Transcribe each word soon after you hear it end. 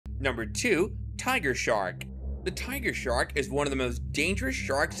Number 2. Tiger shark. The tiger shark is one of the most dangerous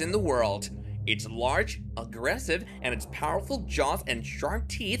sharks in the world. It's large, aggressive, and its powerful jaws and sharp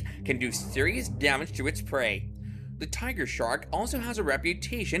teeth can do serious damage to its prey. The tiger shark also has a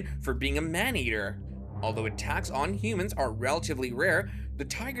reputation for being a man-eater. Although attacks on humans are relatively rare, the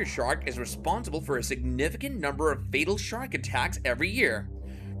tiger shark is responsible for a significant number of fatal shark attacks every year.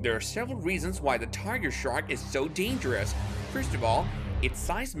 There are several reasons why the tiger shark is so dangerous. First of all, its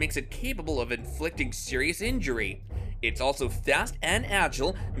size makes it capable of inflicting serious injury. It's also fast and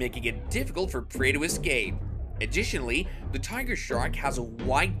agile, making it difficult for prey to escape. Additionally, the tiger shark has a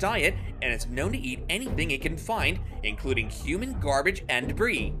wide diet and is known to eat anything it can find, including human garbage and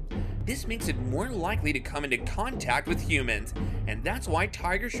debris. This makes it more likely to come into contact with humans, and that's why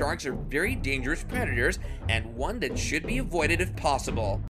tiger sharks are very dangerous predators and one that should be avoided if possible.